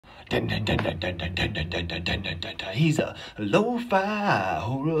Dun, dun, dun, dun, dun, dun, dun, dun, dun, dun, dun, dun, dun, dun. He's a lo-fi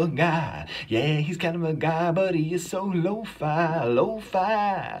horror guy. Yeah, he's kind of a guy, but he is so lo-fi,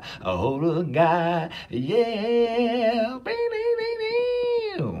 lo-fi, a horror guy. Yeah.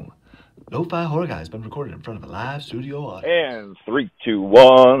 Lo-fi horror guy has been recorded in front of a live studio audience. And 3, 2,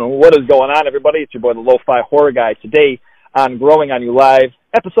 1. What is going on, everybody? It's your boy, the Lo-Fi Horror Guy. Today on Growing on You Live,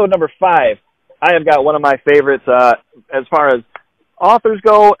 episode number 5. I have got one of my favorites as far as authors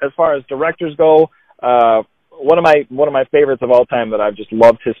go, as far as directors go. One of my favorites of all time that I've just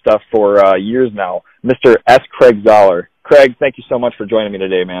loved his stuff for years now. Mr. S. Craig Zahler. Craig, thank you so much for joining me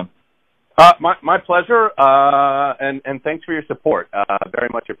today, man. My pleasure, and thanks for your support. Very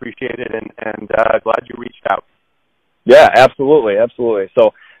much appreciated, and glad you reached out. Yeah, absolutely.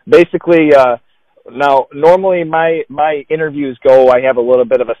 So basically, now normally my interviews go, I have a little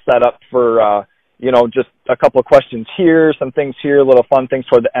bit of a setup for, just a couple of questions here, some things here, little fun things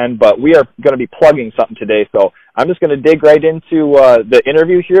toward the end, but we are going to be plugging something today, so I'm just going to dig right into the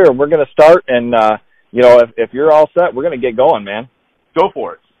interview here, and we're going to start, and, if you're all set, we're going to get going, man. Go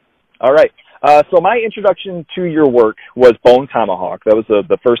for it. All right. So my introduction to your work was Bone Tomahawk. That was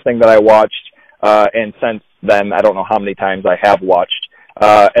the first thing that I watched, and since then, I don't know how many times I have watched.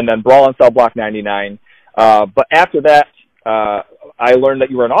 And then Brawl in Cell Block 99. But after that, I learned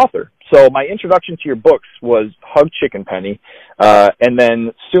that you were an author. So my introduction to your books was Hug Chicken Penny. And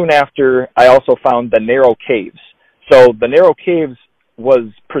then soon after, I also found The Narrow Caves. So The Narrow Caves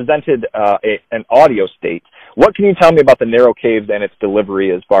was presented an audio state. What can you tell me about The Narrow Caves and its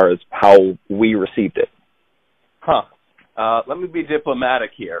delivery as far as how we received it? Let me be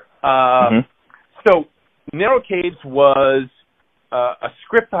diplomatic here. So Narrow Caves was a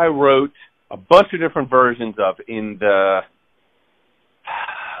script I wrote a bunch of different versions of in the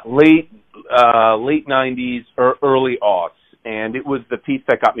late 90s or early aughts, and it was the piece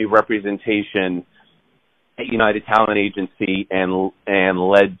that got me representation at United Talent Agency and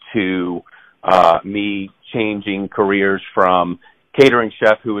led to me changing careers from catering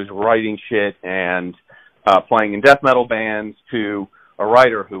chef who was writing shit and playing in death metal bands to a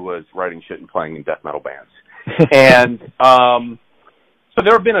writer who was writing shit and playing in death metal bands. And so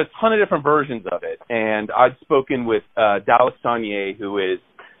there have been a ton of different versions of it. And I'd spoken with Dallas Saunier, who is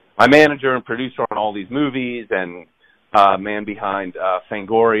my manager and producer on all these movies and man behind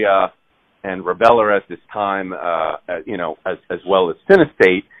Fangoria and Rebeller at this time, as well as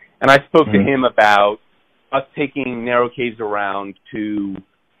Cinestate. And I spoke to him about us taking Narrow Caves around to,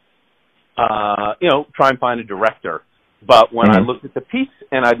 try and find a director. But when I looked at the piece,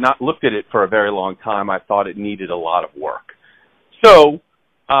 and I'd not looked at it for a very long time, I thought it needed a lot of work. So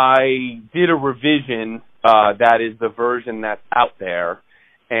I did a revision that is the version that's out there,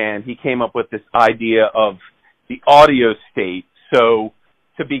 and he came up with this idea of the audio state. So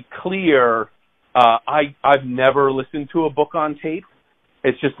to be clear, I've never listened to a book on tape.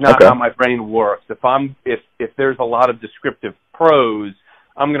 It's just not how my brain works. If there's a lot of descriptive prose,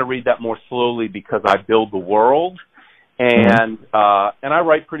 I'm going to read that more slowly because I build the world, and I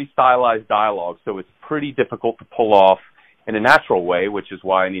write pretty stylized dialogue, so it's pretty difficult to pull off in a natural way, which is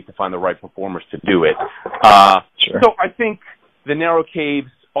why I need to find the right performers to do it. So I think the Narrow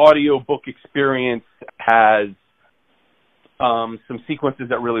Caves audiobook experience has some sequences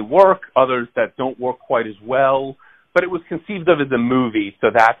that really work, others that don't work quite as well. But it was conceived of as a movie, so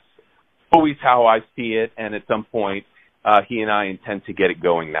that's always how I see it, and at some point, he and I intend to get it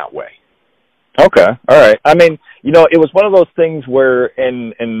going that way. Okay, all right. I mean, it was one of those things where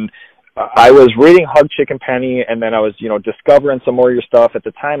I was reading Hug Chicken Penny, and then I was, discovering some more of your stuff. At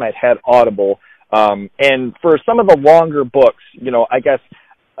the time, I'd had Audible, and for some of the longer books, I guess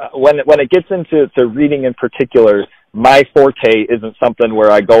when it gets into reading in particular, my forte isn't something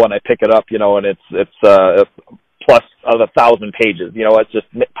where I go and I pick it up, and it's plus of 1,000 pages. It's just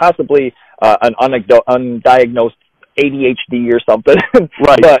possibly an undiagnosed ADHD or something.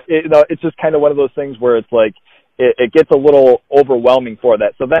 Right. But, it's just kind of one of those things where it's like, it gets a little overwhelming for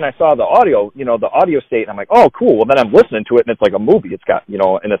that. So then I saw the audio state, and I'm like, oh, cool. Well, then I'm listening to it, and it's like a movie. It's got,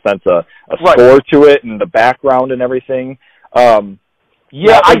 in a sense, a score to it and the background and everything. I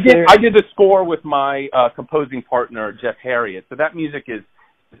did the score with my composing partner, Jeff Harriet. So that music is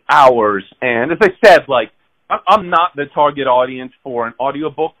ours. And as I said, I'm not the target audience for an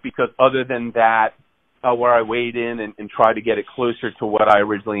audiobook because other than that, where I weighed in and tried to get it closer to what I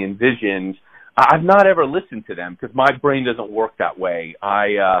originally envisioned, I've not ever listened to them because my brain doesn't work that way.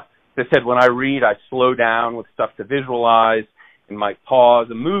 As I said, when I read, I slow down with stuff to visualize and might pause.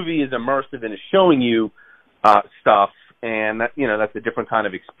 A movie is immersive and is showing you stuff, and that's a different kind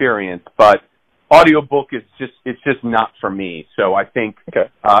of experience. But audiobook is just not for me. So I think,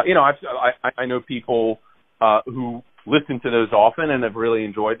 I know people who listen to those often and have really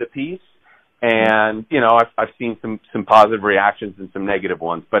enjoyed the piece. And, I've seen some positive reactions and some negative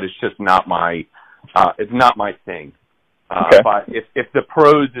ones, but it's just not it's not my thing. But if the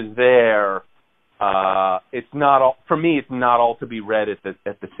prose is there, it's not all, for me, it's not all to be read at the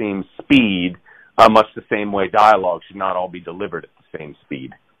same speed, much the same way dialogue should not all be delivered at the same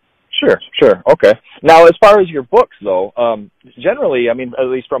speed. Sure. Okay. Now, as far as your books, though, generally, I mean, at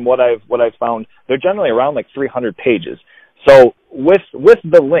least from what I've found, they're generally around like 300 pages. So with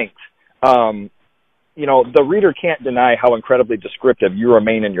the length, the reader can't deny how incredibly descriptive you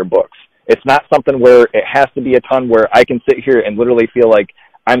remain in your books. It's not something where it has to be a ton where I can sit here and literally feel like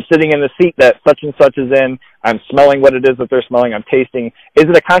I'm sitting in the seat that such and such is in. I'm smelling what it is that they're smelling. I'm tasting. Is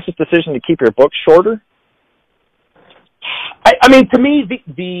it a conscious decision to keep your books shorter? I mean, to me,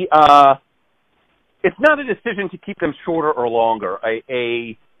 it's not a decision to keep them shorter or longer.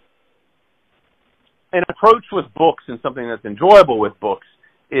 An approach with books and something that's enjoyable with books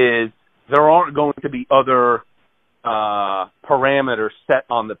is there aren't going to be other parameters set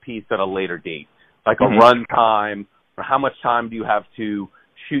on the piece at a later date, like a run time or how much time do you have to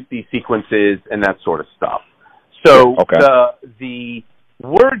shoot these sequences and that sort of stuff. So the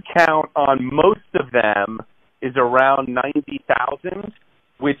word count on most of them is around 90,000,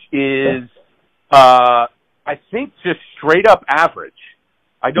 which is, I think, just straight up average.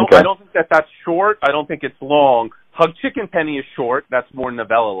 I don't think that's short. I don't think it's long. Hug Chicken Penny is short. That's more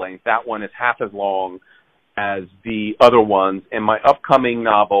novella length. That one is half as long as the other ones. And my upcoming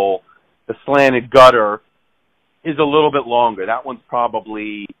novel, The Slanted Gutter, is a little bit longer. That one's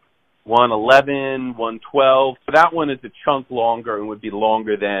probably 111, 112. So that one is a chunk longer and would be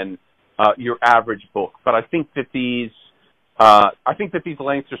longer than your average book. But I think that these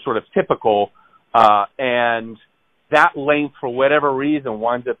lengths are sort of typical, and that length, for whatever reason,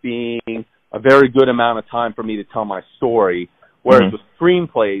 winds up being a very good amount of time for me to tell my story. Whereas with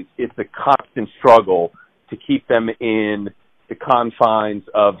screenplays, it's a constant struggle to keep them in the confines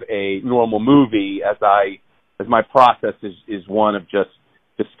of a normal movie, as my process is one of just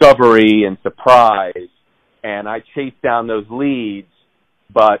discovery and surprise, and I chase down those leads.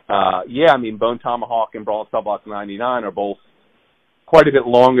 But Bone Tomahawk and Brawl Cell Block 99 are both quite a bit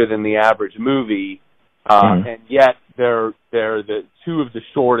longer than the average movie, and yet they're the two of the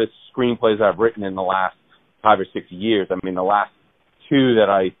shortest screenplays I've written in the last 5 or 6 years. I mean, the last two that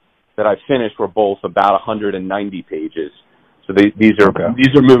I finished were both about 190 pages. So these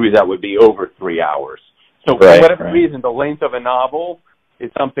are movies that would be over 3 hours. So for whatever reason, the length of a novel is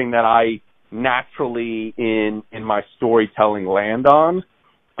something that I naturally in my storytelling land on,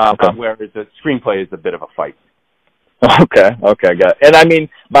 whereas a screenplay is a bit of a fight. Okay, got it. And I mean,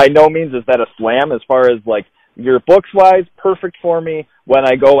 by no means is that a slam as far as like your books wise, perfect for me. When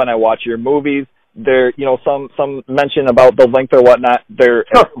I go and I watch your movies, there, some mention about the length or whatnot. They're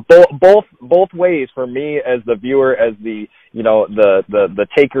both ways for me as the viewer, as the the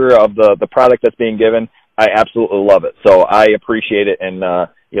taker of the product that's being given. I absolutely love it. So I appreciate it, and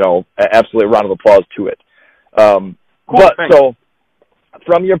absolutely round of applause to it. Cool, but thanks. So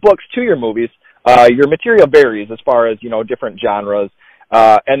from your books to your movies, your material varies as far as different genres,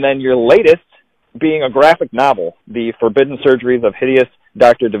 and then your latest being a graphic novel, The Forbidden Surgeries of Hideous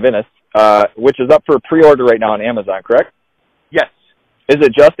Dr. Divinus, which is up for pre-order right now on Amazon, correct? Yes. Is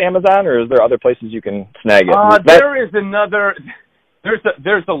it just Amazon, or is there other places you can snag it? There is another.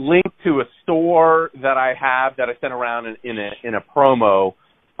 There's a link to a store that I have that I sent around in a promo,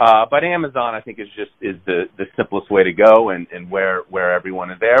 but Amazon I think is the simplest way to go and where everyone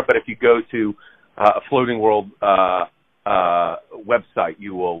is there. But if you go to a Floating World website,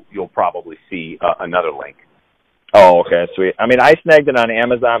 you'll probably see another link. Oh, okay, sweet. I mean, I snagged it on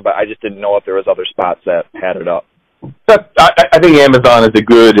Amazon, but I just didn't know if there was other spots that had it up. I think Amazon is a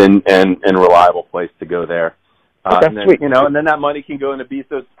good and reliable place to go there. Okay, and then, sweet. And then that money can go into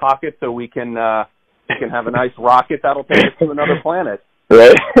Bezos' pocket, so we can have a nice rocket that'll take us to another planet.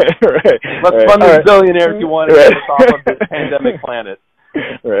 Right, Let's fund this billionaire if you want to get us off of this pandemic planet.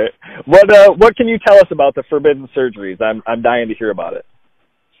 Right. What can you tell us about the Forbidden Surgeries? I'm dying to hear about it.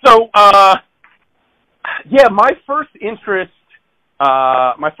 So, my first interest,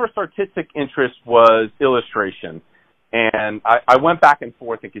 my first artistic interest was illustration, and I went back and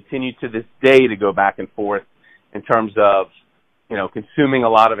forth and continue to this day to go back and forth in terms of, consuming a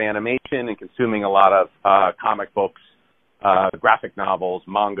lot of animation and consuming a lot of comic books, graphic novels,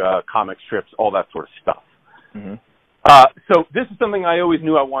 manga, comic strips, all that sort of stuff. Mm-hmm. So this is something I always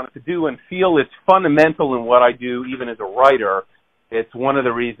knew I wanted to do and feel it's fundamental in what I do, even as a writer. It's one of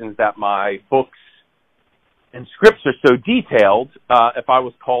the reasons that my books and scripts are so detailed, if I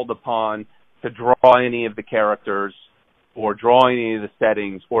was called upon to draw any of the characters or draw any of the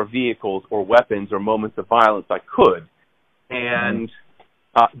settings or vehicles or weapons or moments of violence, I could. And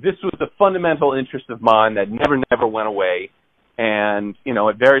this was a fundamental interest of mine that never went away. And,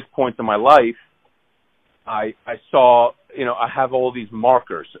 at various points in my life, I saw, I have all these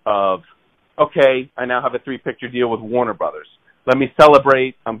markers of, okay, I now have a 3-picture deal with Warner Brothers. Let me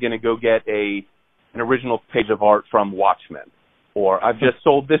celebrate. I'm going to go get an original page of art from Watchmen. Or I've just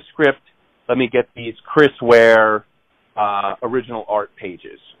sold this script. Let me get these Chris Ware original art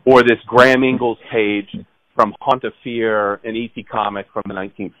pages. Or this Graham Ingalls page from Haunt of Fear, an EC comic from the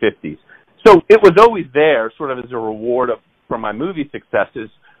 1950s. So it was always there, sort of as a reward for my movie successes,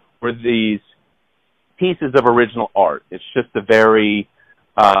 were these pieces of original art. It's just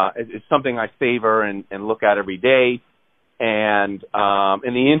it's something I savor and look at every day, and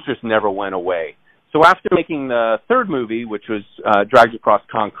the interest never went away. So after making the third movie, which was Dragged Across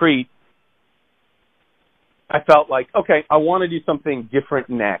Concrete, I felt like, okay, I want to do something different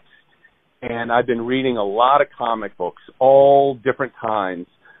next. And I've been reading a lot of comic books, all different kinds,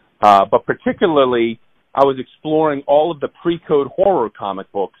 but particularly I was exploring all of the pre-code horror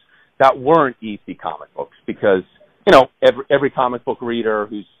comic books that weren't EC comic books, because, every comic book reader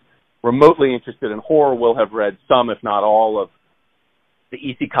who's remotely interested in horror will have read some, if not all, of the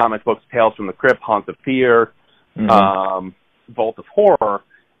EC comic books, Tales from the Crypt, Haunt of Fear, Vault of Horror,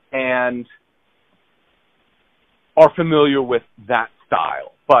 and are familiar with that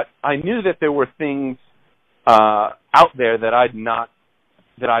style. But I knew that there were things out there that I'd not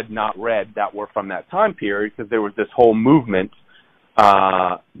read that were from that time period, because there was this whole movement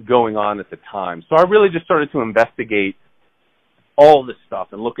going on at the time. So I really just started to investigate all this stuff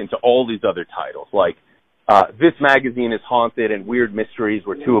and look into all these other titles. Like This Magazine is Haunted and Weird Mysteries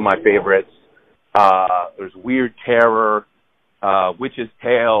were two of my favorites. There's Weird Terror, Witch's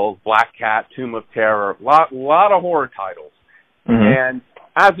Tales, Black Cat, Tomb of Terror, lot of horror titles. And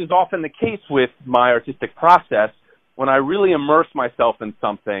as is often the case with my artistic process, when I really immerse myself in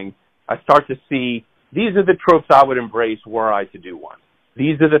something, I start to see these are the tropes I would embrace were I to do one.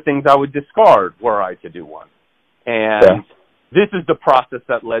 These are the things I would discard were I to do one. And this is the process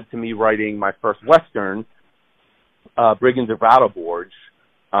that led to me writing my first Western, Brigands of Rattleborge.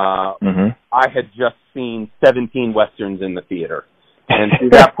 I had just seen 17 Westerns in the theater. And through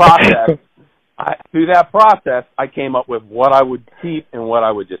that process, I came up with what I would keep and what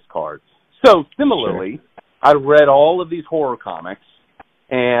I would discard. So similarly, I read all of these horror comics,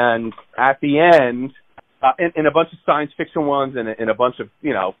 and at the end, in a bunch of science fiction ones, and in a bunch of,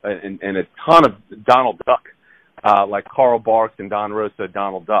 and a ton of Donald Duck, like Carl Barks and Don Rosa,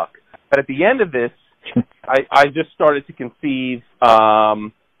 Donald Duck. But at the end of this, I just started to conceive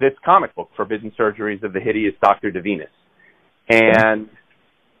this comic book, Forbidden Surgeries of the Hideous Dr. Divinus. And,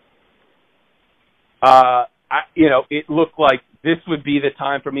 it looked like this would be the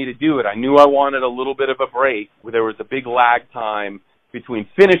time for me to do it. I knew I wanted a little bit of a break. There was a big lag time between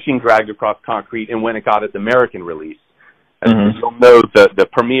finishing Dragged Across Concrete and when it got its American release. As you'll know, the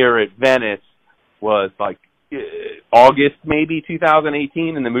premiere at Venice was like August maybe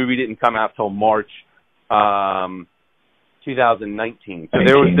 2018, and the movie didn't come out till March 2019. So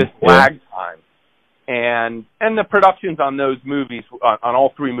there was this lag time. And the productions on those movies, on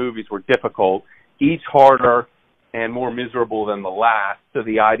all three movies, were difficult, each harder and more miserable than the last. So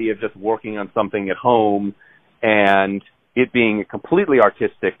the idea of just working on something at home and it being a completely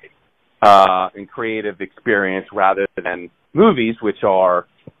artistic and creative experience rather than movies, which are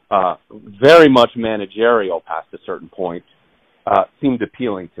very much managerial past a certain point, seemed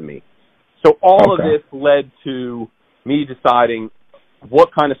appealing to me. So all of this led to me deciding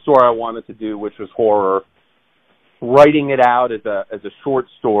what kind of story I wanted to do, which was horror, writing it out as a short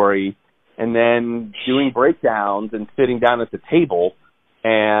story, and then doing breakdowns and sitting down at the table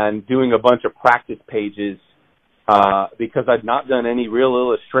and doing a bunch of practice pages because I'd not done any real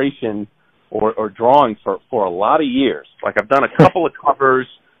illustration or drawing for a lot of years. Like I've done a couple of covers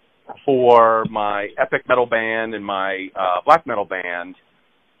for my epic metal band and my black metal band,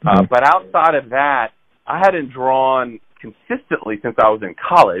 but outside of that, I hadn't drawn consistently since I was in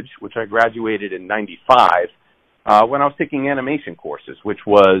college, which I graduated in 95, when I was taking animation courses, which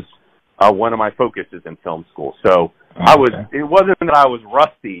was one of my focuses in film school. So it wasn't that I was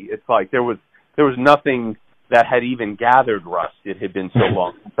rusty. It's like there was nothing that had even gathered rust. It had been so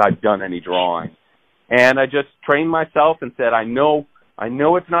long since I'd done any drawing. And I just trained myself and said, I know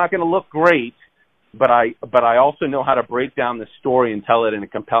it's not going to look great, but I also know how to break down the story and tell it in a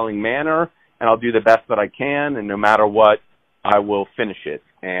compelling manner, and I'll do the best that I can, and no matter what, I will finish it.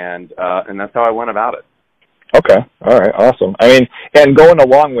 And that's how I went about it. Okay. All right. Awesome. I mean, and going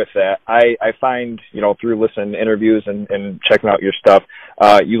along with that, I find, through listening to interviews and checking out your stuff,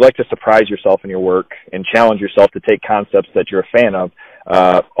 you like to surprise yourself in your work and challenge yourself to take concepts that you're a fan of,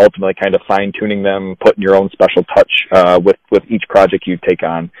 ultimately kind of fine-tuning them, putting your own special touch with each project you take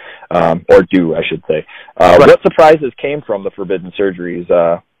on, or do, I should say. Right. What surprises came from the Forbidden Surgeries,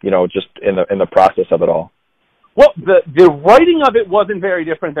 just in the process of it all? Well, the writing of it wasn't very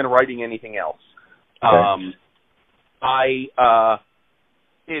different than writing anything else. Okay.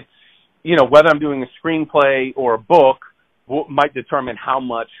 It's, whether I'm doing a screenplay or a book might determine how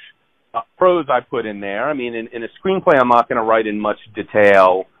much prose I put in there. I mean, in a screenplay, I'm not going to write in much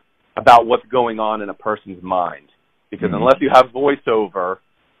detail about what's going on in a person's mind, because unless you have voiceover,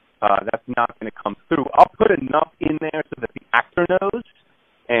 that's not going to come through. I'll put enough in there so that the actor knows,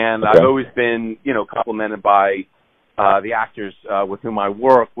 and okay. I've always been, complimented by the actors with whom I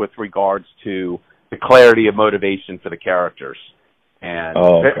work with regards to the clarity of motivation for the characters. And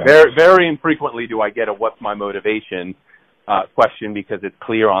very, very infrequently do I get a "what's my motivation" question, because it's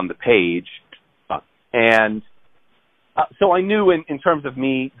clear on the page. So I knew in terms of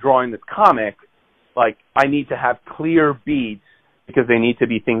me drawing this comic, like, I need to have clear beats, because they need to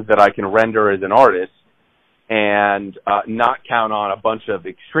be things that I can render as an artist, and not count on a bunch of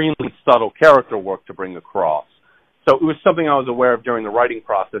extremely subtle character work to bring across. So it was something I was aware of during the writing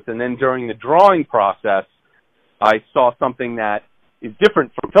process. And then during the drawing process, I saw something that is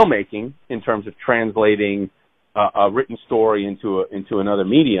different from filmmaking in terms of translating a written story into another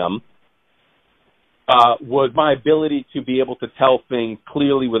medium, was my ability to be able to tell things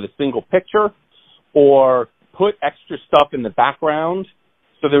clearly with a single picture, or put extra stuff in the background.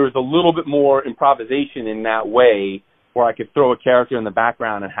 So there was a little bit more improvisation in that way, where I could throw a character in the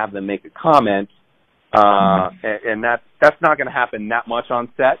background and have them make a comment. And that's not going to happen that much on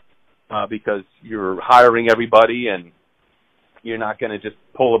set, because you're hiring everybody, and you're not going to just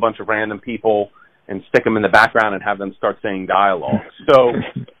pull a bunch of random people and stick them in the background and have them start saying dialogue. So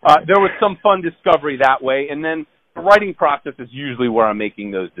there was some fun discovery that way. And then the writing process is usually where I'm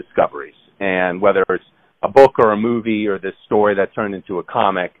making those discoveries. And whether it's a book or a movie or this story that turned into a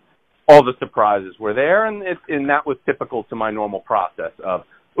comic, all the surprises were there. And that was typical to my normal process of,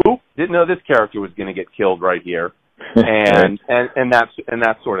 ooh, didn't know this character was going to get killed right here. And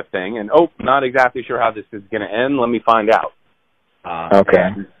that sort of thing. And, oh, not exactly sure how this is going to end. Let me find out. Okay.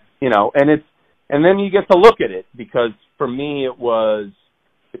 And then you get to look at it, because for me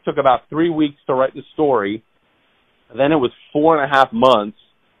it took about 3 weeks to write the story. Then it was 4.5 months,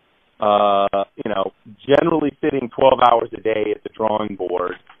 generally sitting 12 hours a day at the drawing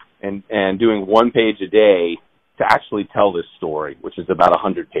board and doing 1 page a day to actually tell this story, which is about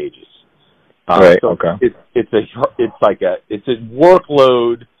 100 pages. Right. So okay. It's a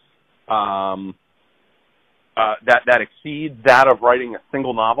workload that exceeds that of writing a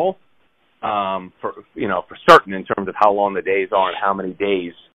single novel, for certain, in terms of how long the days are and how many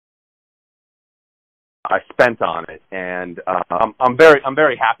days I spent on it. And I'm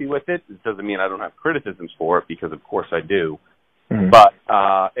very happy with it. It doesn't mean I don't have criticisms for it, because of course I do. Mm-hmm. But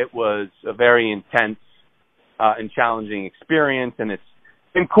it was a very intense and challenging experience, and it's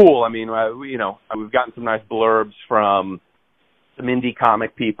been cool. I mean, we've gotten some nice blurbs from some indie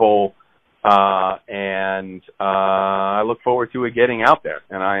comic people, and I look forward to it getting out there.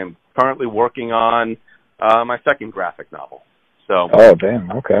 And I am currently working on my second graphic novel. So, oh,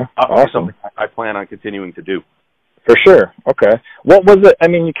 damn, okay. Awesome. I plan on continuing to do. For sure. Okay. What was it? I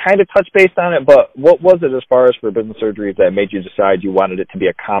mean, you kind of touched base on it, but what was it as far as Forbidden Surgeries that made you decide you wanted it to be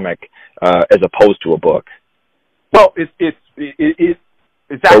a comic as opposed to a book? Well, it's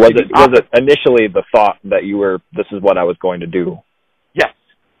actually, or was it initially the thought that this is what I was going to do? Yes.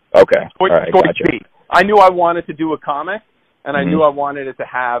 Okay. All right, gotcha. I knew I wanted to do a comic, and I knew I wanted it to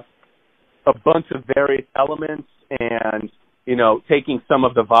have a bunch of various elements, and taking some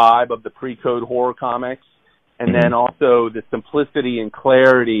of the vibe of the pre-code horror comics, and then also the simplicity and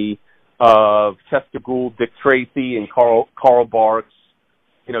clarity of Chester Gould, Dick Tracy, and Carl Barks,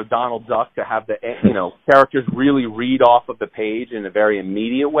 Donald Duck, to have the characters really read off of the page in a very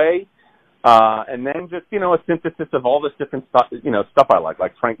immediate way, and then just a synthesis of all this different stuff I like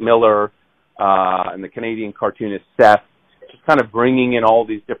Frank Miller and the Canadian cartoonist Seth, just kind of bringing in all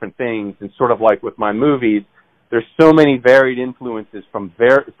these different things. And sort of like with my movies, there's so many varied influences from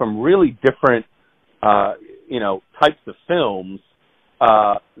really different types of films.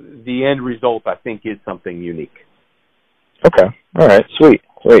 The end result, I think, is something unique. Okay. All right. Sweet.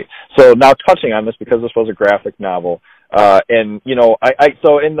 So now touching on this, because this was a graphic novel, and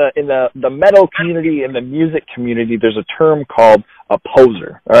so in the metal community and the music community, there's a term called a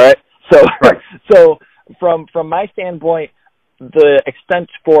poser. All right. So right. So from my standpoint, the extent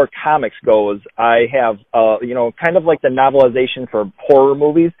for comics goes, I have, kind of like the novelization for horror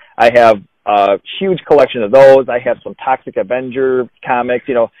movies. I have a huge collection of those. I have some Toxic Avenger comics,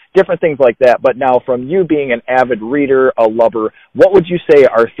 different things like that. But now, from you being an avid reader, a lover, what would you say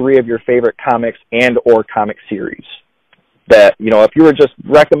are 3 of your favorite comics and or comic series? That, if you were just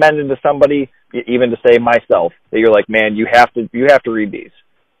recommending to somebody, even to say myself, that you're like, man, you have to read these,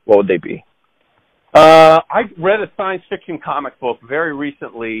 what would they be? I read a science fiction comic book very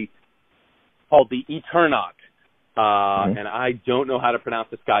recently called The Eternaut, and I don't know how to pronounce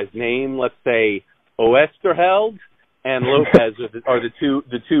this guy's name. Let's say Oesterheld and Lopez are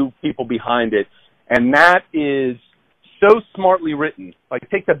the two people behind it, and that is so smartly written. Like,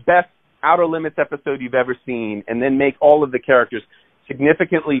 take the best Outer Limits episode you've ever seen, and then make all of the characters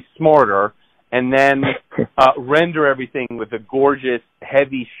significantly smarter, and then render everything with a gorgeous,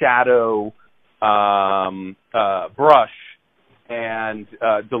 heavy shadow brush, and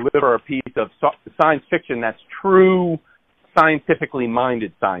deliver a piece of science fiction that's true, scientifically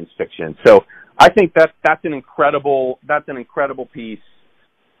minded science fiction. So I think that's an incredible piece.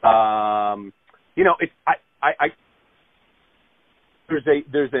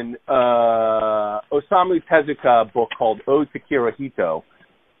 There's an Osamu Tezuka book called Ode to Kirihito,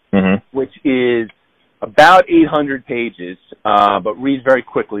 which is about 800 pages, but reads very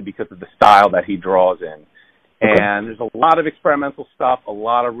quickly because of the style that he draws in. And there's a lot of experimental stuff, a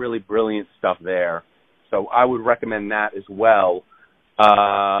lot of really brilliant stuff there. So I would recommend that as well.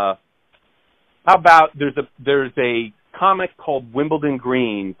 How about there's a comic called Wimbledon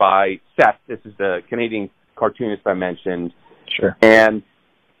Green by Seth. This is the Canadian cartoonist I mentioned. Sure. And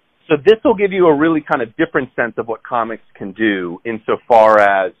so this will give you a really kind of different sense of what comics can do, insofar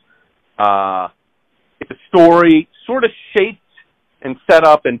as it's a story sort of shaped and set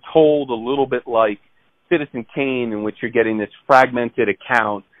up and told a little bit like Citizen Kane, in which you're getting this fragmented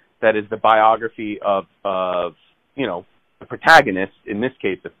account that is the biography of the protagonist, in this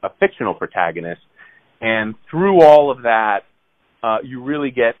case, a fictional protagonist. And through all of that, you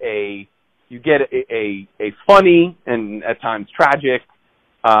really get a funny and at times tragic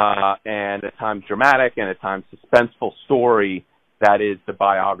and at times dramatic and at times suspenseful story that is the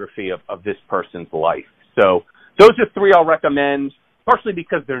biography of this person's life. So those are 3 I'll recommend, partially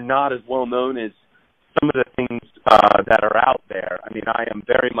because they're not as well known as some of the things that are out there. I mean, I am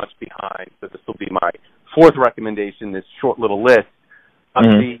very much behind, so this will be my 4th recommendation, this short little list.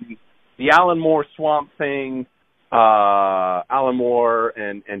 The Alan Moore Swamp Thing, Alan Moore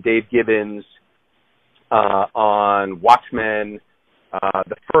and Dave Gibbons on Watchmen,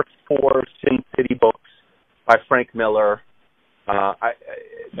 the first 4 Sin City books by Frank Miller.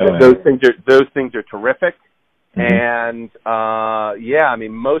 Those things are terrific. And I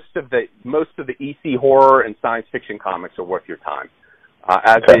mean, most of the EC horror and science fiction comics are worth your time,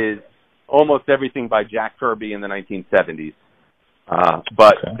 as is almost everything by Jack Kirby in the 1970s.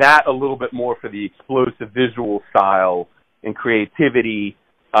 But that a little bit more for the explosive visual style and creativity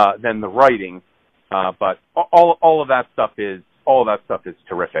than the writing. But all of that stuff is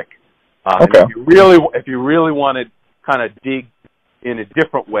terrific. If you really want to kind of dig in a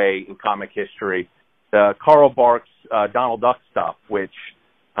different way in comic history, the Carl Barks Donald Duck stuff, which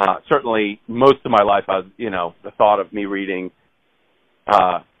certainly most of my life, the thought of me reading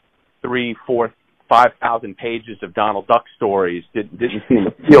 3,000, 4,000, 5,000 pages of Donald Duck stories didn't seem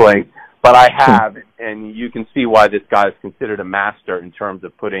appealing, but I have, and you can see why this guy is considered a master in terms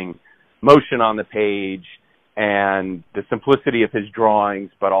of putting motion on the page and the simplicity of his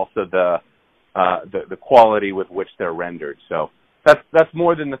drawings, but also the quality with which they're rendered. So that's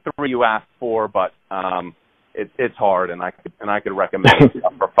more than the 3 you asked for, but it's hard, and I could recommend it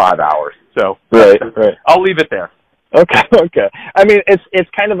for 5 hours. So right. I'll leave it there. Okay. I mean, it's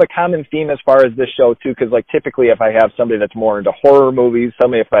kind of a common theme as far as this show too, because like typically if I have somebody that's more into horror movies,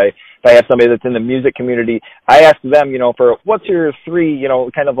 if I have somebody that's in the music community, I ask them, for what's your 3,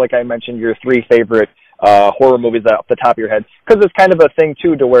 kind of like I mentioned, your 3 favorite horror movies off the top of your head, because it's kind of a thing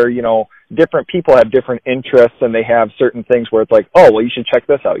too, to where different people have different interests and they have certain things where it's like, oh, well, you should check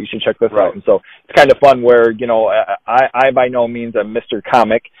this out, out. And so it's kind of fun where I by no means am Mr.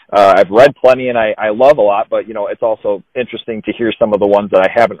 Comic. I've read plenty and I love a lot, but it's also interesting to hear some of the ones that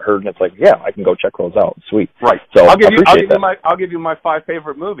I haven't heard, and it's like, yeah, I can go check those out. Sweet. Right. So I'll give you my 5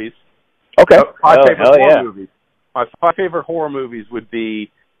 favorite movies. Okay. 5 favorite horror movies. My 5 favorite horror movies would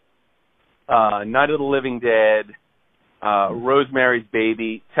be Night of the Living Dead, Rosemary's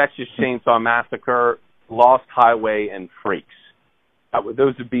Baby, Texas Chainsaw Massacre, Lost Highway, and Freaks.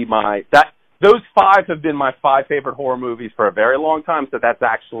 Those would be those 5 have been my 5 favorite horror movies for a very long time. So that's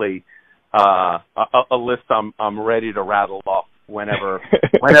actually a list I'm ready to rattle off whenever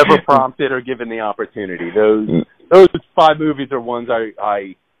prompted or given the opportunity. Those 5 movies are ones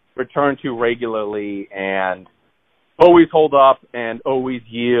I return to regularly and always hold up and always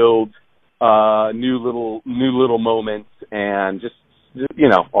yield new little moments, and just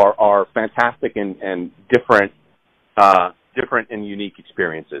are fantastic and different and unique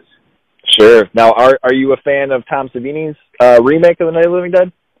experiences. Sure. Now, are you a fan of Tom Savini's remake of The Night of the Living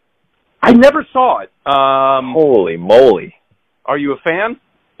Dead? I never saw it. Holy moly! Are you a fan?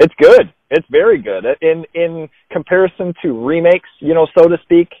 It's good. It's very good. In comparison to remakes, so to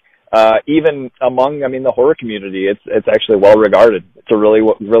speak, even among, the horror community, it's actually well regarded. It's a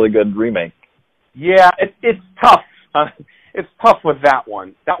really good remake. Yeah, it's tough. It's tough with that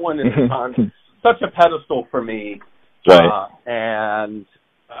one. That one is on such a pedestal for me. Right.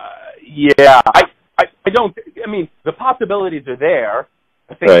 Yeah, I don't. The possibilities are there.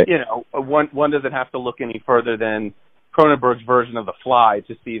 I think right. One doesn't have to look any further than Cronenberg's version of The Fly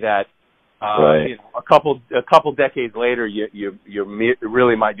to see that. Right. A couple decades later, you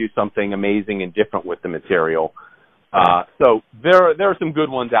really might do something amazing and different with the material. So there are some good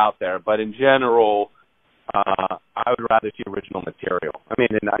ones out there, but in general, I would rather see original material.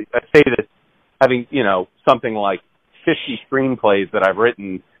 And I say this having something like 50 screenplays that I've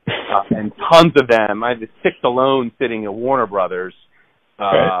written, and tons of them. I have 6 alone sitting at Warner Brothers,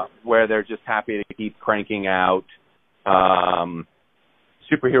 right. where they're just happy to keep cranking out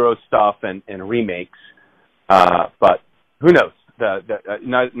superhero stuff and remakes. But who knows? The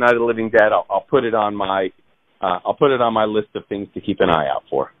Night of the Living Dead. I'll put it on my list of things to keep an eye out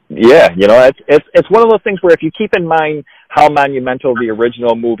for. Yeah, it's one of those things where if you keep in mind how monumental the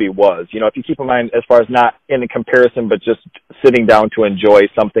original movie was, if you keep in mind as far as not in a comparison, but just sitting down to enjoy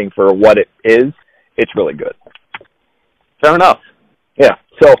something for what it is, it's really good. Fair enough. Yeah.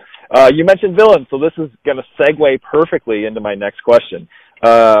 So you mentioned villains, so this is going to segue perfectly into my next question.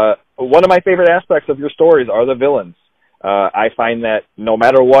 One of my favorite aspects of your stories are the villains. I find that no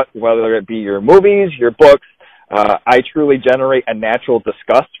matter what, whether it be your movies, your books, I truly generate a natural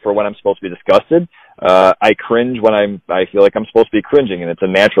disgust for when I'm supposed to be disgusted. I cringe when I feel like I'm supposed to be cringing, and it's a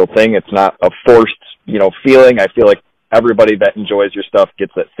natural thing. It's not a forced, feeling. I feel like everybody that enjoys your stuff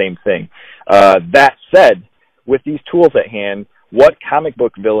gets that same thing. That said, with these tools at hand, what comic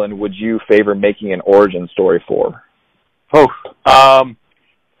book villain would you favor making an origin story for?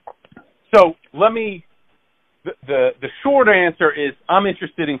 So let me. The short answer is I'm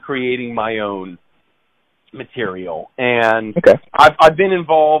interested in creating my own material, and okay. I've been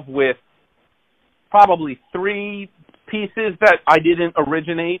involved with probably 3 pieces that I didn't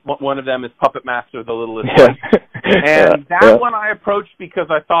originate. One of them is Puppet Master, The Littlest Light. And that one I approached because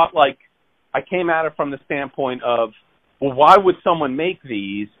I thought, I came at it from the standpoint of, well, why would someone make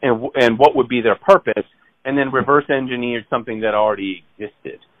these, and what would be their purpose, and then reverse engineered something that already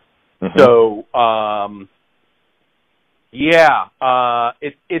existed. Mm-hmm. So,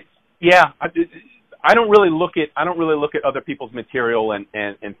 I don't really look at other people's material and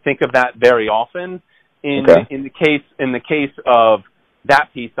think of that very often. In the case of that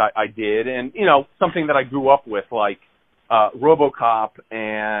piece I did, and something that I grew up with, like RoboCop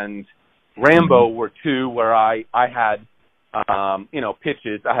and Rambo were 2 where I had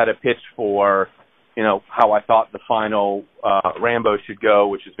pitches. I had a pitch for how I thought the final Rambo should go,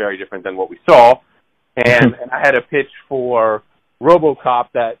 which is very different than what we saw, and I had a pitch for RoboCop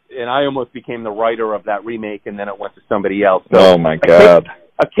and I almost became the writer of that remake, and then it went to somebody else. So oh my God!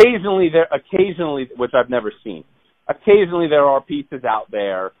 Occasionally, which I've never seen. Occasionally, there are pieces out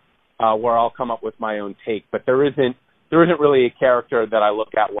there where I'll come up with my own take, but there isn't really a character that I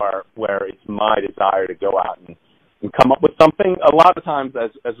look at where it's my desire to go out and come up with something. A lot of times,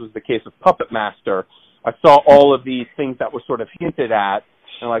 as was the case with Puppet Master, I saw all of these things that were sort of hinted at,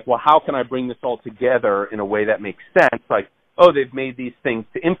 and well, how can I bring this all together in a way that makes sense? They've made these things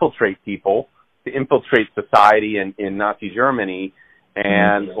to infiltrate people, to infiltrate society in Nazi Germany,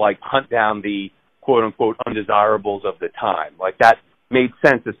 and hunt down the quote-unquote undesirables of the time. That made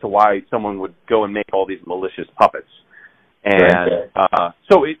sense as to why someone would go and make all these malicious puppets. And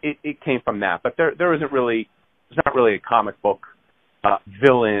so it came from that. But there's not really a comic book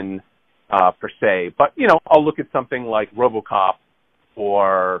villain per se. But I'll look at something like RoboCop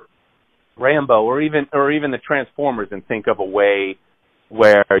or Rambo or even the Transformers and think of a way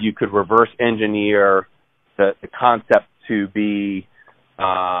where you could reverse engineer the concept to be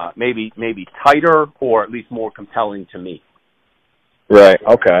maybe tighter or at least more compelling to me. Right.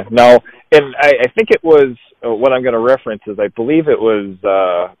 Okay. Now, and I think it was what I'm going to reference is I believe it was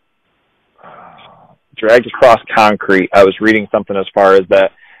Dragged Across Concrete. I was reading something as far as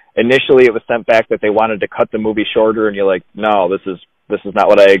that initially it was sent back that they wanted to cut the movie shorter, and you're like, no, this is not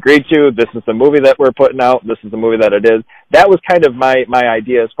what I agreed to. This is the movie that we're putting out. This is the movie that it is. That was kind of my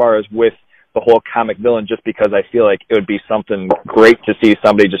idea as far as with the whole comic villain, just because I feel like it would be something great to see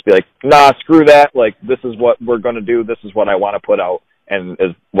somebody just be like, nah, screw that. Like, this is what we're going to do. This is what I want to put out and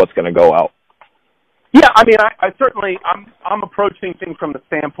is what's going to go out. Yeah, I mean, I certainly, I'm approaching things from the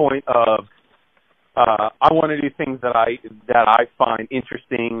standpoint of I want to do things that I find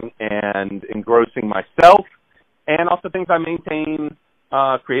interesting and engrossing myself, and also things I maintain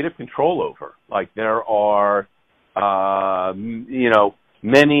creative control over. Like, there are,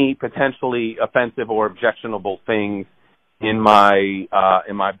 many potentially offensive or objectionable things in my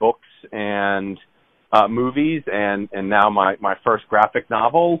books and movies, and now my first graphic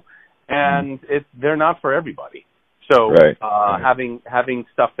novel, and they're not for everybody. So right. Having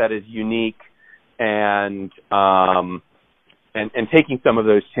stuff that is unique and taking some of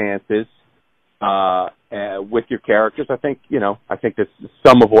those chances with your characters, I think that's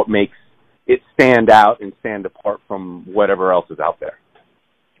some of what makes it stand out and stand apart from whatever else is out there.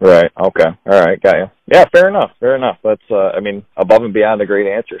 Right. Okay. All right. Got you. Yeah. Fair enough. That's, above and beyond a great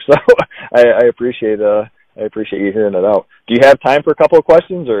answer. So I appreciate you hearing it out. Do you have time for a couple of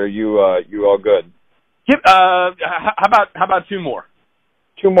questions, or are you all good? How about two more?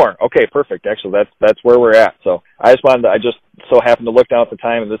 Two more. Okay. Perfect. Actually, that's where we're at. So I just so happened to look down at the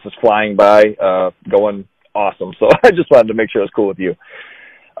time, and this is flying by, going awesome. So I just wanted to make sure it's cool with you.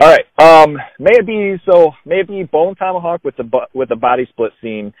 All right. May it be Bone Tomahawk with the body split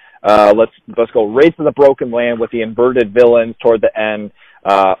scene. Let's go Race to the Broken Land with the inverted villains toward the end,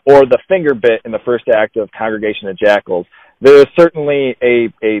 or the finger bit in the first act of Congregation of Jackals. There is certainly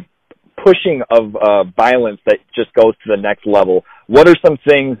a pushing of violence that just goes to the next level. What are some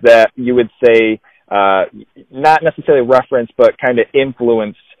things that you would say, not necessarily reference, but kind of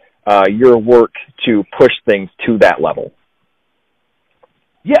influenced your work to push things to that level?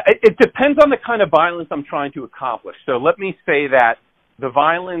 Yeah, it depends on the kind of violence I'm trying to accomplish. So let me say that the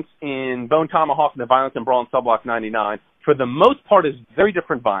violence in Bone Tomahawk and the violence in Brawl and Cell Block 99, for the most part, is very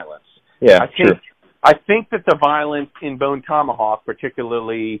different violence. Yeah, true. I think that the violence in Bone Tomahawk,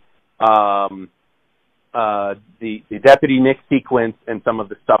 particularly the Deputy Nick sequence and some of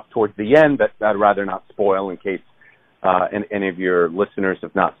the stuff towards the end that I'd rather not spoil in case any of your listeners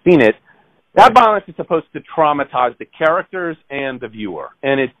have not seen it, that violence is supposed to traumatize the characters and the viewer,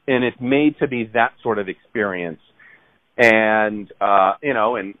 and it's made to be that sort of experience. And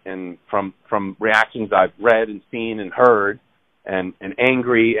and from reactions I've read and seen and heard, and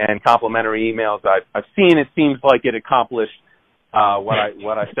angry and complimentary emails I've seen, it seems like it accomplished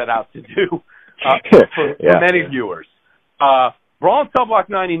what I set out to do for many viewers. Brawl and Cell Block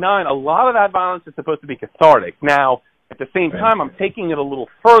 99, a lot of that violence is supposed to be cathartic. Now, at the same time, I'm taking it a little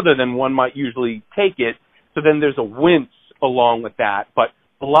further than one might usually take it, so then there's a wince along with that. But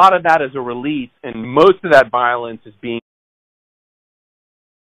a lot of that is a release, and most of that violence is being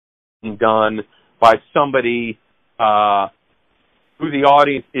done by somebody who the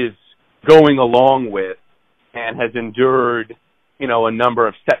audience is going along with and has endured, a number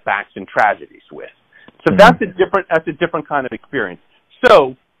of setbacks and tragedies with. So that's a different kind of experience.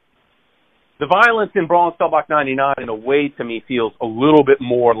 So the violence in Brawl and Cell Block 99, in a way, to me, feels a little bit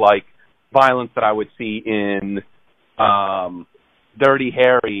more like violence that I would see in Dirty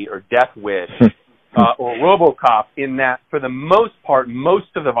Harry or Death Wish or RoboCop, in that, for the most part, most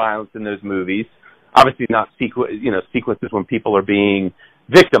of the violence in those movies, obviously not sequences when people are being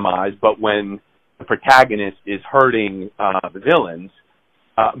victimized, but when the protagonist is hurting the villains,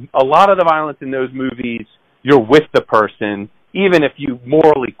 a lot of the violence in those movies, you're with the person. Even if you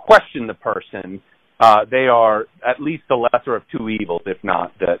morally question the person, they are at least the lesser of two evils, if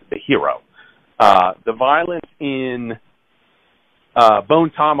not the hero. The violence in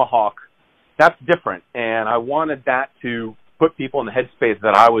Bone Tomahawk, that's different, and I wanted that to put people in the headspace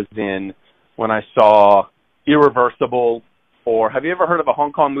that I was in when I saw Irreversible, or have you ever heard of a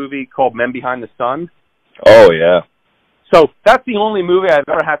Hong Kong movie called Men Behind the Sun? Oh, yeah. So that's the only movie I've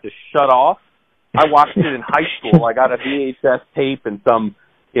ever had to shut off. I watched it in high school. I got a VHS tape in some,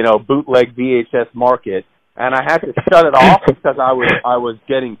 bootleg VHS market, and I had to shut it off because I was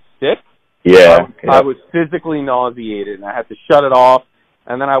getting sick. Yeah. I was physically nauseated, and I had to shut it off,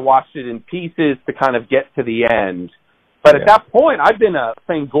 and then I watched it in pieces to kind of get to the end. But at that point, I've been a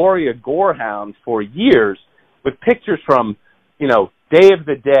Fangoria gorehound for years, with pictures from, Day of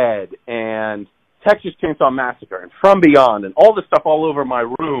the Dead and Texas Chainsaw Massacre and From Beyond and all this stuff all over my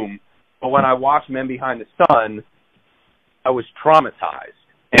room. But when I watched Men Behind the Sun, I was traumatized.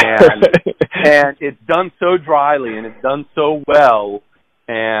 And it's done so dryly and it's done so well.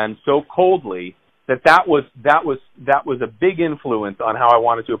 and so coldly that was a big influence on how I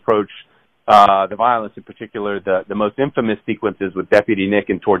wanted to approach the violence, in particular the most infamous sequences with Deputy Nick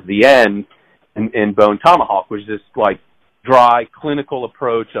and towards the end in Bone Tomahawk, which is this like dry, clinical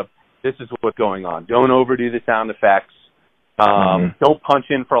approach of this is what's going on. Don't overdo the sound effects. Don't punch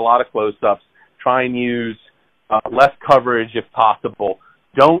in for a lot of close-ups. Try and use less coverage if possible.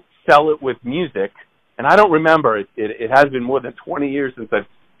 Don't sell it with music. And I don't remember, it has been more than 20 years since I've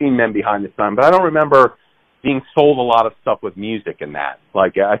seen Men Behind the Sun, but I don't remember being sold a lot of stuff with music in that.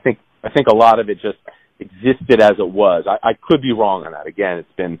 Like, I think a lot of it just existed as it was. I could be wrong on that. Again,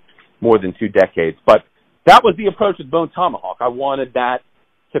 it's been more than 2 decades. But that was the approach with Bone Tomahawk. I wanted that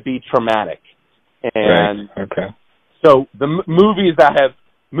to be traumatic. And so the movies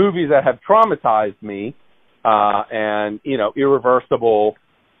that have traumatized me, and, you know, Irreversible,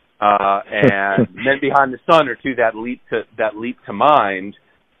 and Men Behind the Sun are two that leap to mind.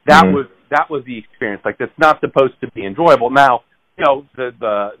 That was the experience. Like, that's not supposed to be enjoyable. Now, you know,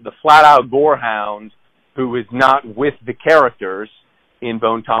 the flat out gorehound who is not with the characters in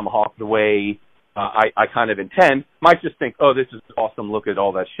Bone Tomahawk the way I kind of intend might just think, oh, this is awesome. Look at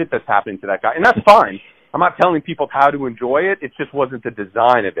all that shit that's happening to that guy, and that's fine. I'm not telling people how to enjoy it. It just wasn't the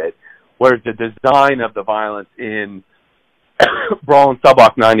design of it. Whereas the design of the violence in Brawl and Cell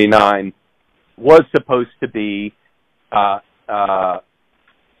Block 99 was supposed to be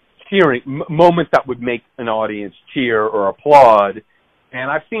cheering moments that would make an audience cheer or applaud. And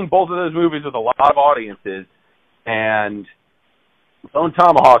I've seen both of those movies with a lot of audiences. And Bone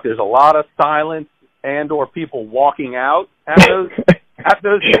Tomahawk, there's a lot of silence and or people walking out at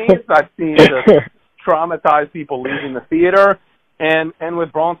those scenes. I've seen traumatized people leaving the theater. And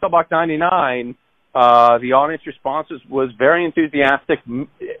with Brawl and Cell Block 99, the audience response was very enthusiastic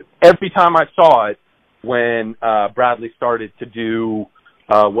every time I saw it when Bradley started to do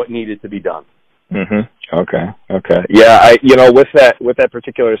what needed to be done. Okay. Yeah, with that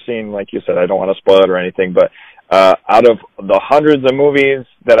particular scene, like you said, I don't want to spoil it or anything, but out of the hundreds of movies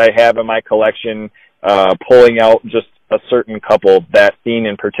that I have in my collection, pulling out just a certain couple, that scene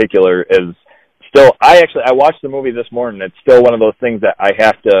in particular is still, I watched the movie this morning. It's still one of those things that I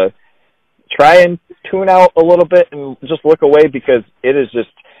have to try and tune out a little bit and just look away, because it is just,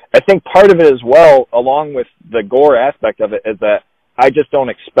 I think part of it as well, along with the gore aspect of it, is that I just don't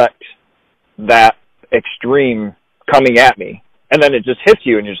expect that extreme coming at me. And then it just hits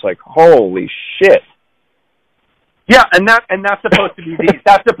you and you're just like, holy shit. Yeah, and that's supposed to be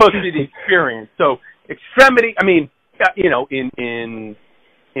the experience. So extremity, I mean, you know, in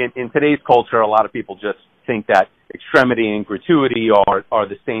today's culture, a lot of people just think that extremity and gratuity are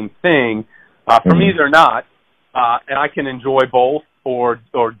the same thing. For me, they're not, and I can enjoy both or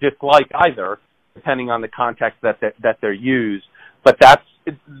dislike either, depending on the context that they're used. But that's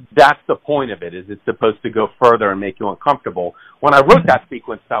the point of it. Is it's supposed to go further and make you uncomfortable. When I wrote that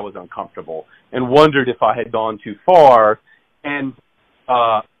sequence, I was uncomfortable and wondered if I had gone too far. And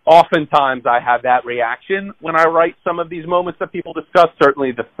oftentimes I have that reaction when I write some of these moments that people discuss.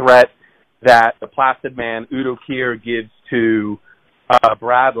 Certainly the threat that the Placid Man, Udo Kier, gives to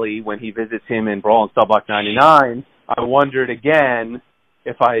Bradley when he visits him in Brawl and Cell Block 99, I wondered again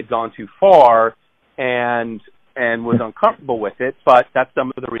if I had gone too far and was uncomfortable with it, but that's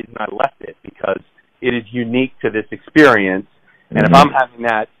some of the reason I left it, because it is unique to this experience. And if I'm having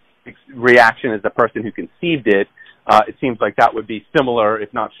that reaction as the person who conceived it, it seems like that would be similar,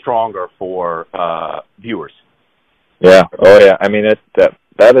 if not stronger, for viewers. Yeah. Oh, yeah. I mean,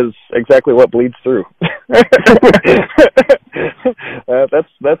 that is exactly what bleeds through.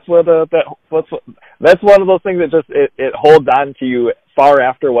 That's one of those things that just it holds on to you far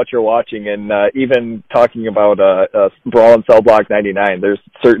after what you're watching. And even talking about Brawl and Cell Block 99, there's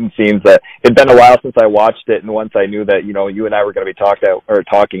certain scenes that it'd been a while since I watched it, and once I knew that you and I were going to be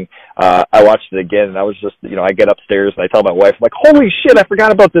talking, I watched it again, and I was just I get upstairs and I tell my wife, I'm like, holy shit, I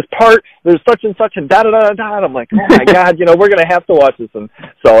forgot about this part. There's such and such and da da da da. I'm like, oh my god, we're going to have to watch this. And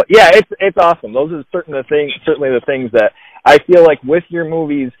so yeah, it's awesome. Those are certainly the things that I feel like with your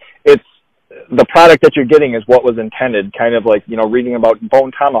movies, it's the product that you're getting is what was intended. Kind of like, reading about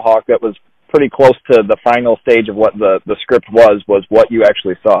Bone Tomahawk, that was pretty close to the final stage of what the script was what you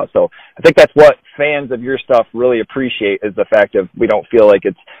actually saw. So I think that's what fans of your stuff really appreciate, is the fact of we don't feel like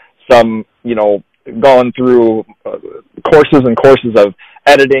it's some, going through courses and courses of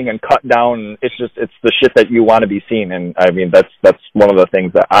editing and cut down. It's the shit that you want to be seen. And I mean, that's one of the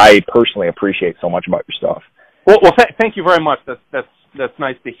things that I personally appreciate so much about your stuff. Well, thank you very much. That's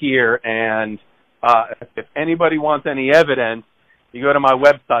nice to hear. And if anybody wants any evidence, you go to my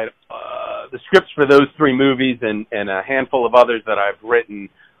website, the scripts for those 3 movies and a handful of others that I've written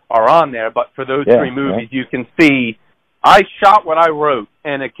are on there. But for those 3 movies, you can see I shot what I wrote,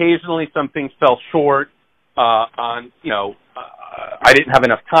 and occasionally some things fell short on, I didn't have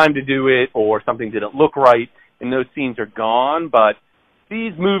enough time to do it, or something didn't look right, and those scenes are gone. But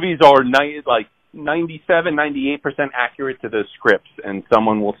these movies are 97, 98% accurate to those scripts, and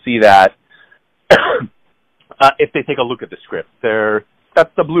someone will see that if they take a look at the script.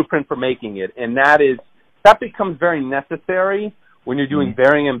 That's the blueprint for making it, and that becomes very necessary when you're doing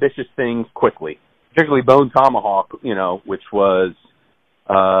very ambitious things quickly, particularly Bone Tomahawk, which was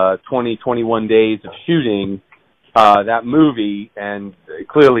 21 days of shooting that movie, and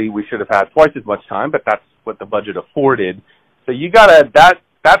clearly we should have had twice as much time, but that's what the budget afforded. So you gotta, that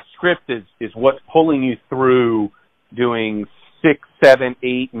script is what's pulling you through doing 6, 7,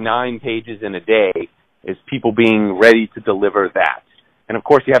 8, 9 pages in a day, is people being ready to deliver that. And of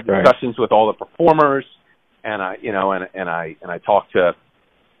course you have discussions with all the performers, and I talk to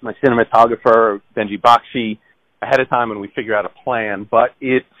my cinematographer, Benji Bakshi, ahead of time, and we figure out a plan. But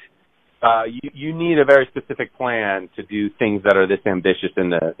you need a very specific plan to do things that are this ambitious in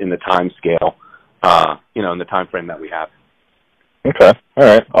the time scale, in the time frame that we have. Okay. All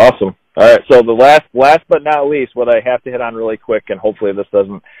right. Awesome. All right. So the last but not least, what I have to hit on really quick, and hopefully this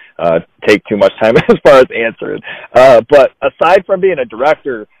doesn't take too much time as far as answering. But aside from being a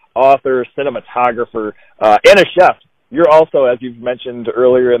director, author, cinematographer, and a chef, you're also, as you've mentioned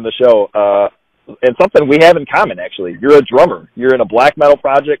earlier in the show, and something we have in common, actually, you're a drummer. You're in a black metal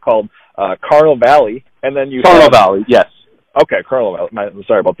project called Carnal Valley, and then Valley, yes. Okay, Carnal Valley.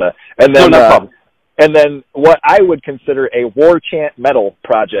 Sorry about that. And then, no problem. And then what I would consider a war chant metal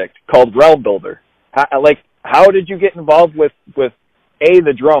project called Realm Builder. How did you get involved with A,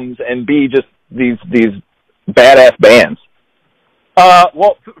 the drums, and B, just these badass bands?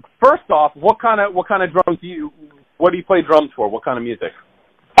 Well, first off, what kind of drums what do you play drums for? What kind of music?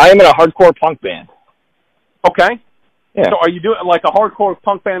 I am in a hardcore punk band. Okay. Yeah. So are you doing like a hardcore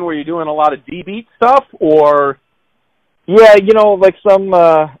punk band where you're doing a lot of D-beat stuff, or? Yeah, like some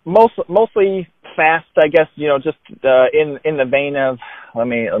mostly fast, I guess. Just in the vein of let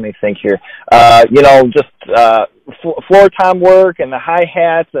me think here. Floor tom work and the hi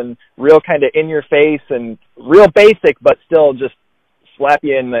hats and real kind of in your face and real basic, but still just slap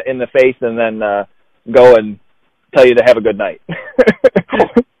you in the face and then go and tell you to have a good night.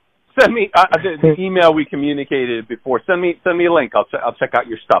 Send me the email we communicated before. Send me a link. I'll check out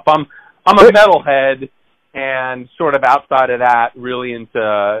your stuff. I'm a metalhead, and sort of outside of that, really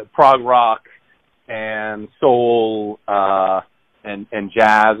into prog rock and soul and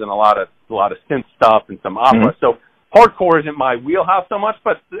jazz and a lot of synth stuff and some opera. So hardcore isn't my wheelhouse so much,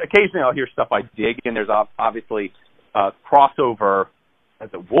 but occasionally I'll hear stuff I dig, and there's obviously crossover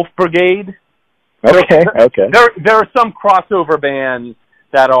at the Wolf Brigade. Okay. There are some crossover bands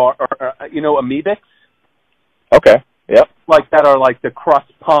that are amoebics. Okay. Yep. Like that are like the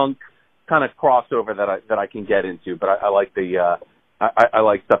crust punk kind of crossover that I can get into, but I like the I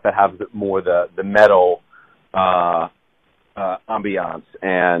like stuff that has more the metal ambiance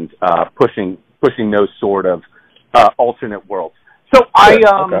and pushing those sort of alternate worlds. So I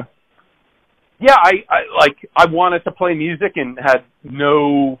wanted to play music and had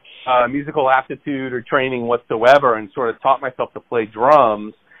no musical aptitude or training whatsoever, and sort of taught myself to play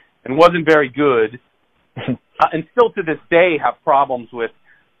drums and wasn't very good. And still to this day have problems with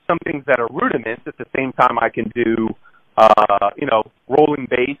some things that are rudiments. At the same time, I can do, rolling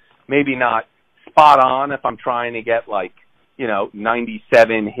bass, maybe not spot on if I'm trying to get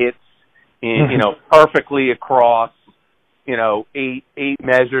 97 hits in, perfectly across, 8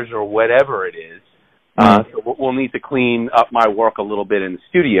 measures or whatever it is. So we'll need to clean up my work a little bit in the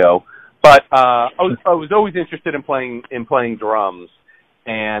studio. But I was always interested in playing drums,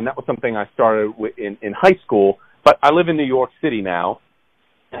 and that was something I started with in high school. But I live in New York City now,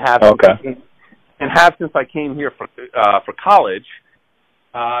 and have since I came here for college.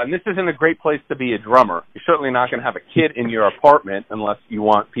 And this isn't a great place to be a drummer. You're certainly not going to have a kid in your apartment unless you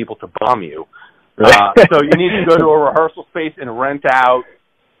want people to bomb you. So you need to go to a rehearsal space and rent out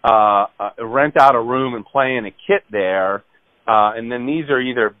a room and play in a kit there. And then these are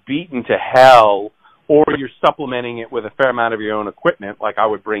either beaten to hell, or you're supplementing it with a fair amount of your own equipment. Like I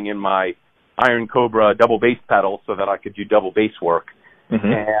would bring in my Iron Cobra double bass pedal so that I could do double bass work.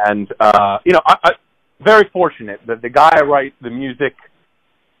 And, I very fortunate that the guy I write the music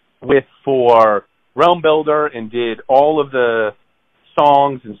with for Realm Builder and did all of the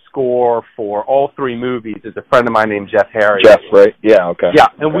songs and score for all 3 movies is a friend of mine named Jeff Harry. Jeff, right? Yeah, okay. Yeah,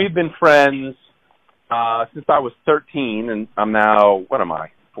 and we've been friends since I was 13, and I'm now,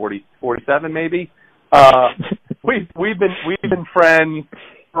 36, 47 maybe. We've been friends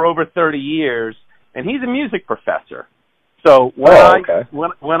for over 30 years, and he's a music professor. So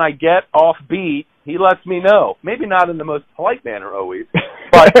when I get off beat, he lets me know. Maybe not in the most polite manner always,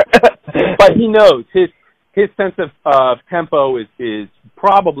 but he knows his sense of tempo is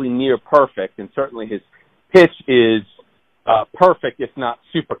probably near perfect, and certainly his pitch is perfect, if not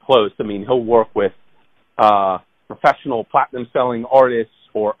super close. I mean, he'll work with professional platinum-selling artists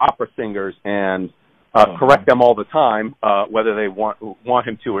or opera singers and correct them all the time, whether they want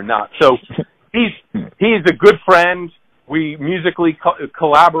him to or not. So he's a good friend. We musically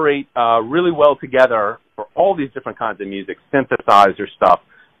collaborate really well together for all these different kinds of music, synthesizer stuff,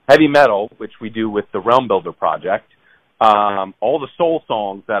 heavy metal, which we do with the Realm Builder project, all the soul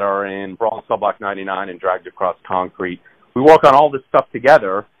songs that are in Brawl Cell Block 99 and Dragged Across Concrete. We work on all this stuff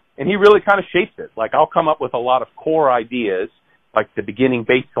together, and he really kind of shapes it. Like, I'll come up with a lot of core ideas, like the beginning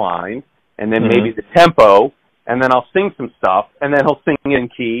bass line, and then maybe the tempo, and then I'll sing some stuff, and then he'll sing in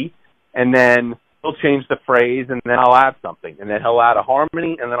key, and then he'll change the phrase, and then I'll add something, and then he'll add a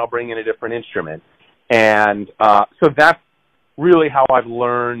harmony, and then I'll bring in a different instrument. And so that's really how I've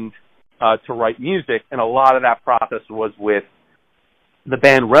learned to write music, and a lot of that process was with the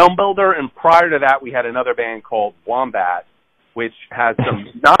band Realm Builder, and prior to that, we had another band called Wombat, which has some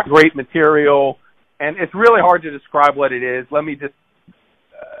not great material, and it's really hard to describe what it is. Let me just,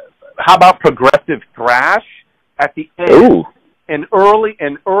 how about progressive thrash at the end? Ooh. And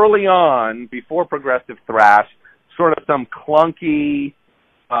early on, before progressive thrash, sort of some clunky,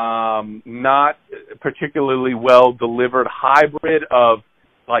 not particularly well delivered hybrid of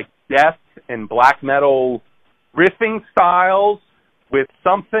like death and black metal riffing styles with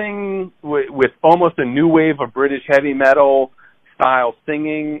something with almost a new wave of British heavy metal style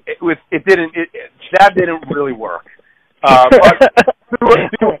singing. That didn't really work. But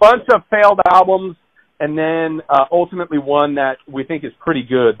through a bunch of failed albums, and then ultimately one that we think is pretty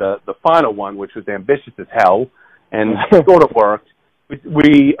good, the final one, which was ambitious as hell and sort of worked.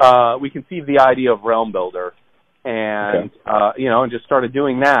 We conceived the idea of Realm Builder, and and just started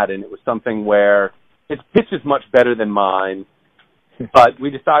doing that. And it was something where its pitch is much better than mine, but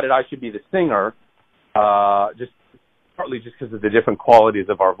we decided I should be the singer, partly just because of the different qualities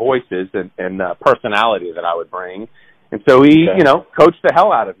of our voices and personality that I would bring. And so he, coached the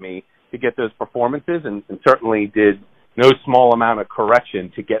hell out of me to get those performances, and certainly did no small amount of correction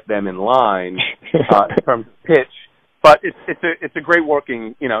to get them in line in terms of pitch. But it's a great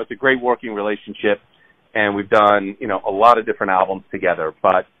working relationship, and we've done a lot of different albums together.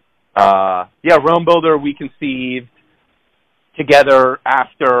 But Realm Builder we conceived together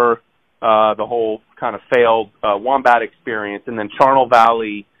after the whole kind of failed Wombat experience, and then Charnel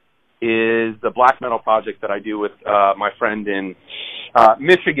Valley is the black metal project that I do with my friend in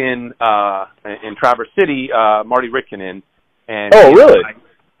Michigan, in Traverse City, Marty Ritkinen. And really?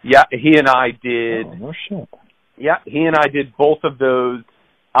 He and I did. Oh, no shit. Yeah, he and I did both of those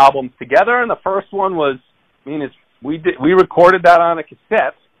albums together, and the first one was, we recorded that on a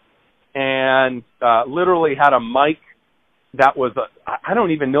cassette, and literally had a mic that was I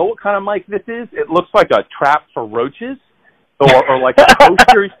don't even know what kind of mic this is. It looks like a trap for roaches, or like a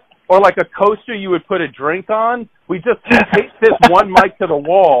coaster. Or like a coaster you would put a drink on. We just taped this one mic to the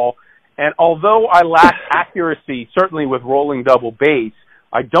wall, and although I lack accuracy, certainly with rolling double bass,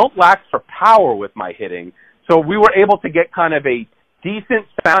 I don't lack for power with my hitting. So we were able to get kind of a decent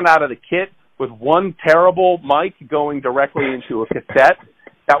sound out of the kit with one terrible mic going directly into a cassette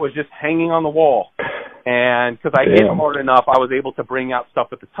that was just hanging on the wall. And because I hit hard enough, I was able to bring out stuff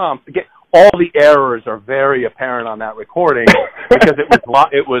at the tom. All the errors are very apparent on that recording because it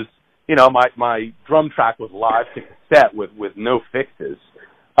was my drum track was live to cassette with no fixes.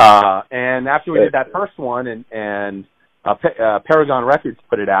 And after we did that first one and Paragon Records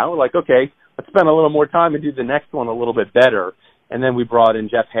put it out, we're like, okay, let's spend a little more time and do the next one a little bit better. And then we brought in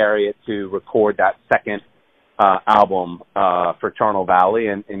Jeff Harriet to record that second album for Charnel Valley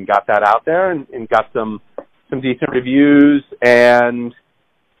and got that out there and got some decent reviews. And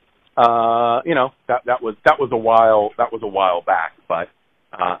that was a while back, but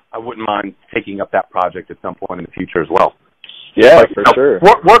I wouldn't mind taking up that project at some point in the future as well. Yeah, for sure.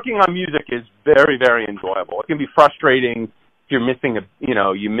 Working on music is very, very enjoyable. It can be frustrating if you're missing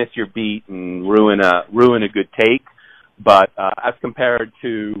you miss your beat and ruin a good take. But as compared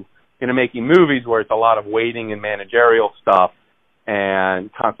to making movies where it's a lot of waiting and managerial stuff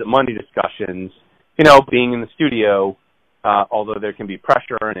and constant money discussions, being in the studio, although there can be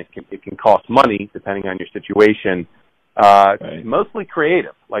pressure and it can cost money depending on your situation. Right. Mostly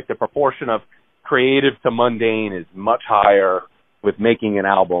creative. Like the proportion of creative to mundane is much higher making an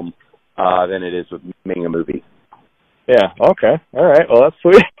album than it is with making a movie. Yeah. Okay. All right. Well, that's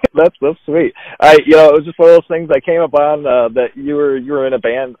sweet. that's sweet. It was just one of those things I came upon that you were in a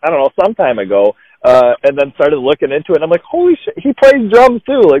band, I don't know, some time ago, and then started looking into it. And I'm like, holy shit, he plays drums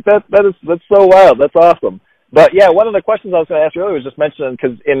too. Like that's so wild. That's awesome. But yeah, one of the questions I was going to ask you earlier was just mentioning,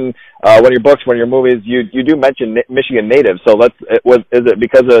 because in one of your books, one of your movies, you do mention Michigan native. So is it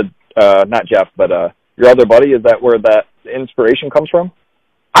because of not Jeff, but your other buddy? Is that where that inspiration comes from?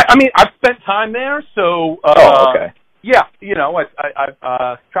 I mean, I've spent time there, so okay. Yeah,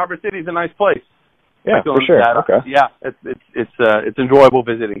 Traverse City's a nice place. Yeah, for sure. Okay. Yeah, it's enjoyable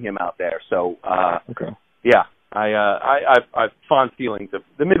visiting him out there. So okay. Yeah, I've fond feelings of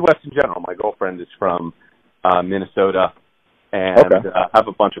the Midwest in general. My girlfriend is from Minnesota, and okay. I have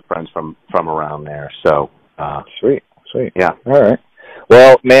a bunch of friends from around there. So sweet. Yeah. All right.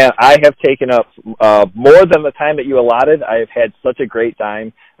 Well, man, I have taken up more than the time that you allotted. I have had such a great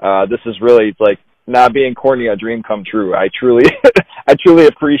time. This is really, like, not being corny, a dream come true. I truly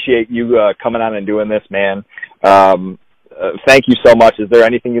appreciate you coming on and doing this, man. Thank you so much. Is there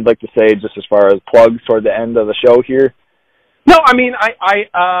anything you'd like to say, just as far as plugs toward the end of the show here? No, I mean,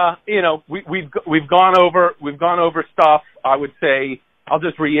 we've gone over stuff. I would say, I'll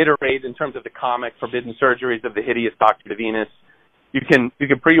just reiterate in terms of the comic Forbidden Surgeries of the Hideous Dr. Divinus. You can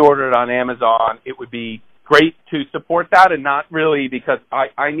pre-order it on Amazon. It would be great to support that, and not really because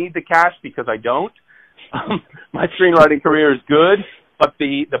I need the cash, because I don't. My screenwriting career is good, but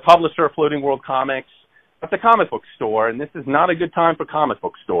the publisher, Floating World Comics, that's a comic book store, and this is not a good time for comic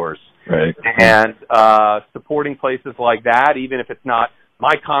book stores. Right. And supporting places like that, even if it's not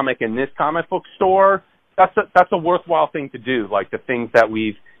my comic in this comic book store, that's a worthwhile thing to do. Like, the things that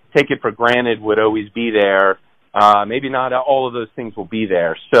we've taken for granted would always be there. Maybe not all of those things will be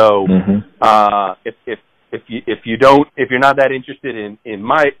there. So if you're not that interested in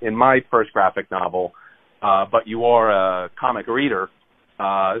my first graphic novel, but you are a comic reader,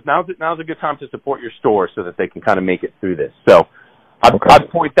 now's a good time to support your store so that they can kind of make it through this. So I'd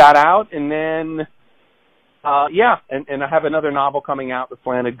point that out, and then and I have another novel coming out, The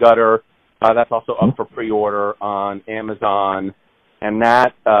Slanted Gutter. That's also up for pre-order on Amazon, and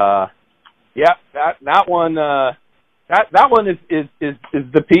that one is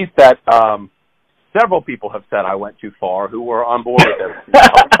the piece that several people have said I went too far, who were on board with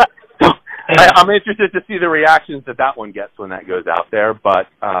it. I'm interested to see the reactions that one gets when that goes out there. But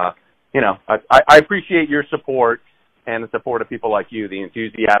I appreciate your support and the support of people like you. The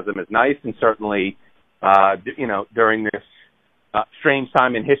enthusiasm is nice, and certainly during this strange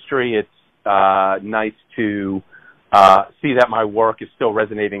time in history, it's nice to see that my work is still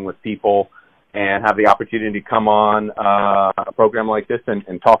resonating with people, and have the opportunity to come on a program like this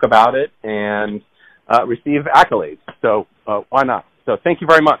and talk about it and receive accolades. So why not? So thank you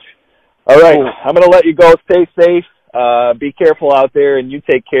very much. All right. Cool. I'm going to let you go. Stay safe. Be careful out there, and you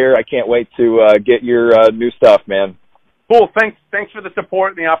take care. I can't wait to get your new stuff, man. Cool. Thanks for the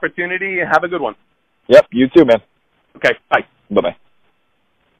support and the opportunity. Have a good one. Yep. You too, man. Okay. Bye. Bye-bye.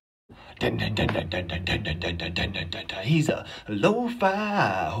 He's a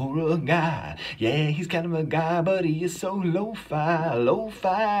lo-fi horror guy. Yeah, he's kind of a guy, but he is so lo-fi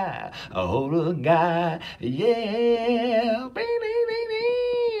a horror guy. Yeah.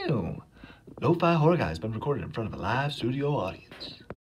 Lo-fi horror guy has been recorded in front of a live studio audience.